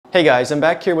Hey guys, I'm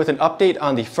back here with an update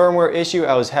on the firmware issue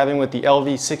I was having with the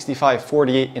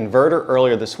LV6548 inverter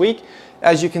earlier this week.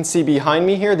 As you can see behind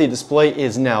me here, the display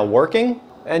is now working.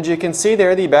 And you can see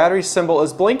there the battery symbol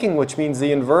is blinking, which means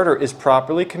the inverter is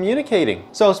properly communicating.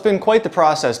 So it's been quite the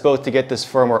process both to get this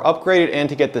firmware upgraded and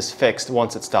to get this fixed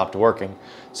once it stopped working.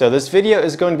 So this video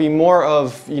is going to be more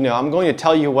of, I'm going to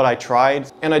tell you what I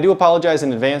tried, and I do apologize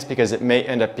in advance because it may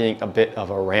end up being a bit of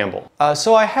a ramble.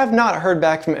 So I have not heard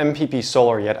back from MPP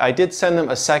Solar yet. I did send them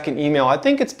a second email. I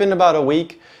think it's been about a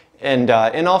week. And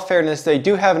in all fairness, they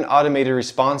do have an automated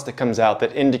response that comes out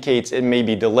that indicates it may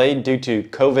be delayed due to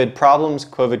COVID problems,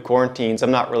 COVID quarantines.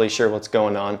 I'm not really sure what's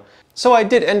going on. So I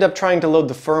did end up trying to load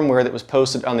the firmware that was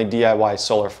posted on the DIY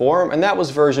Solar forum, and that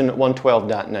was version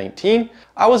 112.19.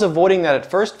 I was avoiding that at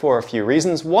first for a few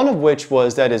reasons, one of which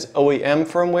was that is OEM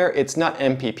firmware. It's not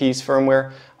MPP's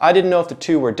firmware. I didn't know if the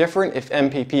two were different, if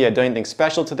MPP had done anything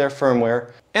special to their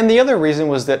firmware. And the other reason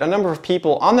was that a number of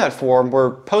people on that forum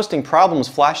were posting problems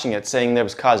flashing it, saying that it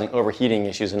was causing overheating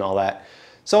issues and all that.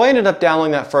 So I ended up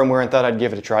downloading that firmware and thought I'd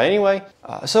give it a try anyway.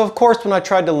 So of course when I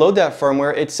tried to load that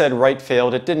firmware, it said write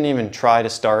failed. It didn't even try to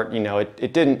start,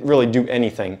 it didn't really do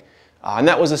anything. And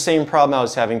that was the same problem I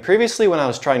was having previously when I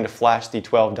was trying to flash the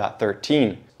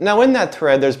 12.13. Now in that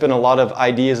thread, there's been a lot of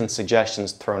ideas and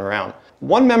suggestions thrown around.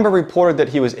 One member reported that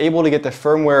he was able to get the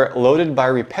firmware loaded by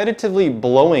repetitively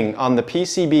blowing on the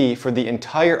PCB for the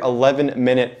entire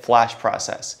 11-minute flash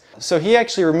process. So he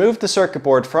actually removed the circuit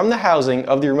board from the housing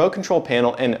of the remote control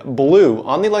panel and blew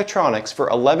on the electronics for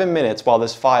 11 minutes while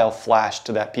this file flashed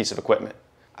to that piece of equipment.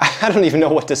 I don't even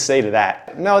know what to say to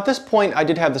that. Now at this point I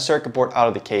did have the circuit board out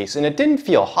of the case and it didn't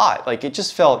feel hot, it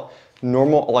just felt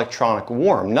normal electronic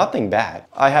warm, nothing bad.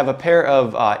 I have a pair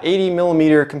of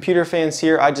 80mm computer fans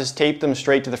here. I just taped them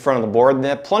straight to the front of the board and they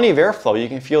have plenty of airflow. You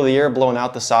can feel the air blowing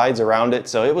out the sides around it,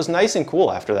 so it was nice and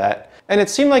cool after that. And it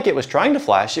seemed like it was trying to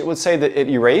flash. It would say that it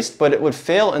erased, but it would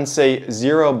fail and say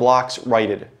 0 blocks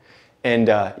writed. And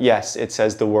yes, it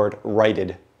says the word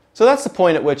writed. So that's the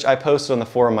point at which I posted on the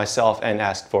forum myself and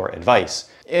asked for advice.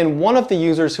 And one of the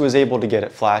users who was able to get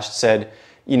it flashed said,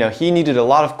 he needed a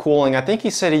lot of cooling. I think he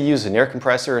said he used an air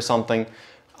compressor or something.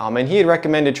 And he had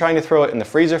recommended trying to throw it in the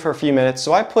freezer for a few minutes,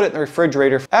 so I put it in the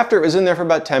refrigerator. After it was in there for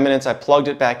about 10 minutes, I plugged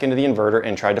it back into the inverter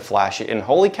and tried to flash it, and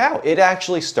holy cow, it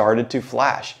actually started to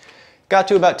flash. Got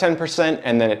to about 10%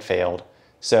 and then it failed.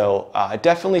 So it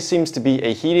definitely seems to be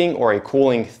a heating or a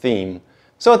cooling theme.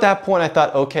 So at that point I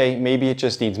thought, okay, maybe it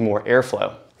just needs more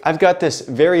airflow. I've got this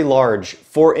very large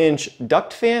 4-inch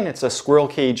duct fan. It's a squirrel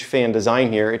cage fan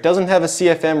design here. It doesn't have a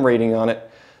CFM rating on it,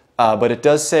 but it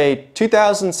does say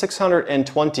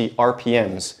 2,620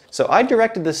 RPMs. So I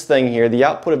directed this thing here, the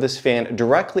output of this fan,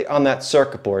 directly on that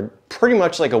circuit board, pretty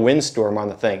much like a windstorm on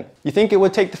the thing. You think it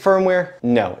would take the firmware?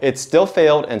 No, it still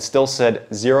failed and still said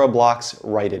 0 blocks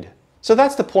writed. So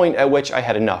that's the point at which I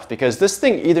had enough, because this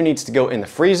thing either needs to go in the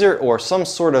freezer or some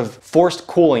sort of forced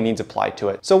cooling needs applied to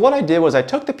it. So what I did was I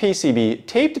took the PCB,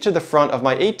 taped it to the front of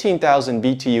my 18,000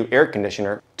 BTU air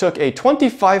conditioner, took a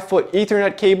 25-foot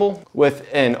Ethernet cable with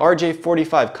an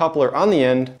RJ45 coupler on the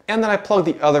end, and then I plugged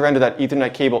the other end of that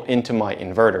Ethernet cable into my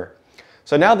inverter.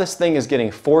 So now this thing is getting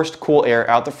forced cool air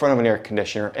out the front of an air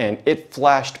conditioner, and it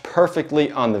flashed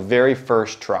perfectly on the very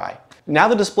first try. Now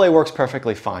the display works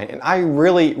perfectly fine, and I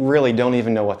really don't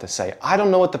even know what to say. I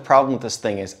don't know what the problem with this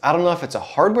thing is. I don't know if it's a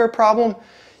hardware problem.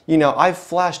 I've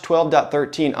flashed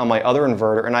 12.13 on my other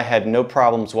inverter and I had no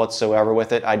problems whatsoever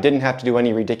with it. I didn't have to do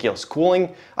any ridiculous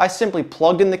cooling. I simply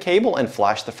plugged in the cable and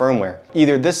flashed the firmware.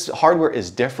 Either this hardware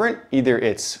is different, either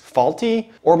it's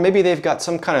faulty, or maybe they've got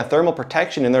some kind of thermal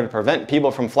protection in there to prevent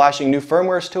people from flashing new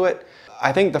firmwares to it.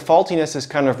 I think the faultiness is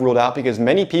kind of ruled out because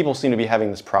many people seem to be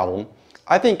having this problem.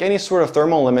 I think any sort of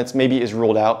thermal limits maybe is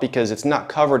ruled out because it's not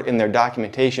covered in their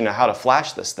documentation of how to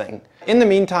flash this thing. In the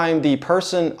meantime, the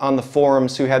person on the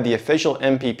forums who had the official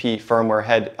MPP firmware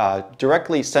had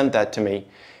directly sent that to me,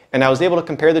 and I was able to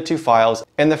compare the two files,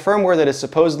 and the firmware that is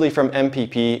supposedly from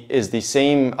MPP is the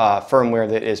same firmware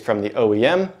that is from the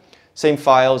OEM. Same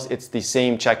files, it's the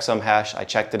same checksum hash. I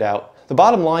checked it out. The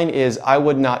bottom line is I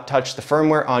would not touch the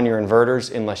firmware on your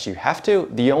inverters unless you have to.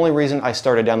 The only reason I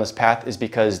started down this path is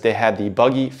because they had the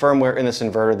buggy firmware in this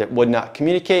inverter that would not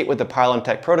communicate with the Pylon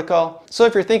Tech protocol. So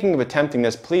if you're thinking of attempting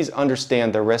this, please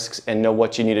understand the risks and know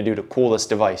what you need to do to cool this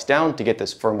device down to get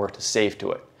this firmware to save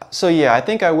to it. So yeah, I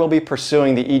think I will be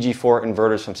pursuing the EG4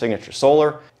 inverters from Signature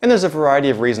Solar, and there's a variety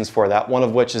of reasons for that, one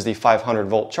of which is the 500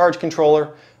 volt charge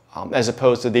controller. as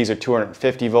opposed to these are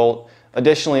 250 volt.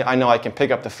 Additionally, I know I can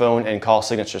pick up the phone and call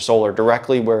Signature Solar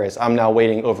directly, whereas I'm now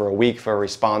waiting over a week for a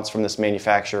response from this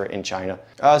manufacturer in China.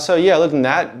 So yeah, other than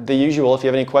that, the usual. If you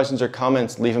have any questions or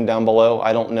comments, leave them down below.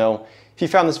 I don't know if you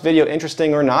found this video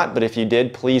interesting or not, but if you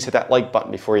did, please hit that like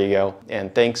button before you go.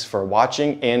 And thanks for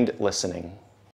watching and listening.